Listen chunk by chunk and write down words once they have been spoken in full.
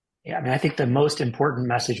Yeah, I mean, I think the most important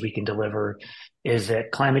message we can deliver is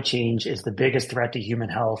that climate change is the biggest threat to human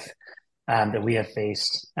health that we have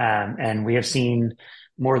faced. And we have seen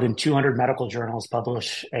more than 200 medical journals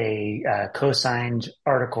publish a co-signed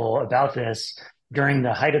article about this during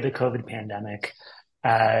the height of the COVID pandemic.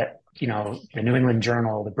 Uh, the New England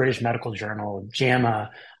Journal, the British Medical Journal, JAMA,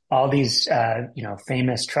 all these,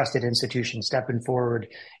 famous trusted institutions stepping forward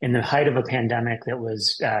in the height of a pandemic that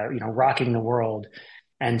was, rocking the world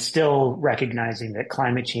and still recognizing that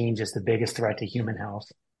climate change is the biggest threat to human health.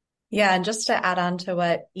 Yeah, and just to add on to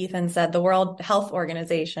what Ethan said, the World Health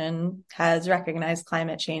Organization has recognized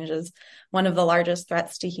climate change as one of the largest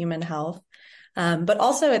threats to human health. But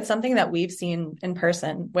also it's something that we've seen in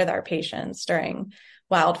person with our patients during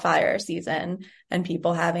wildfire season and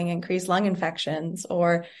people having increased lung infections,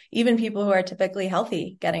 or even people who are typically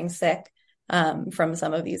healthy getting sick from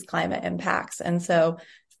some of these climate impacts. And so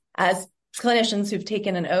as clinicians who've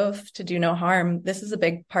taken an oath to do no harm, this is a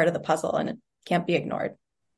big part of the puzzle and it can't be ignored.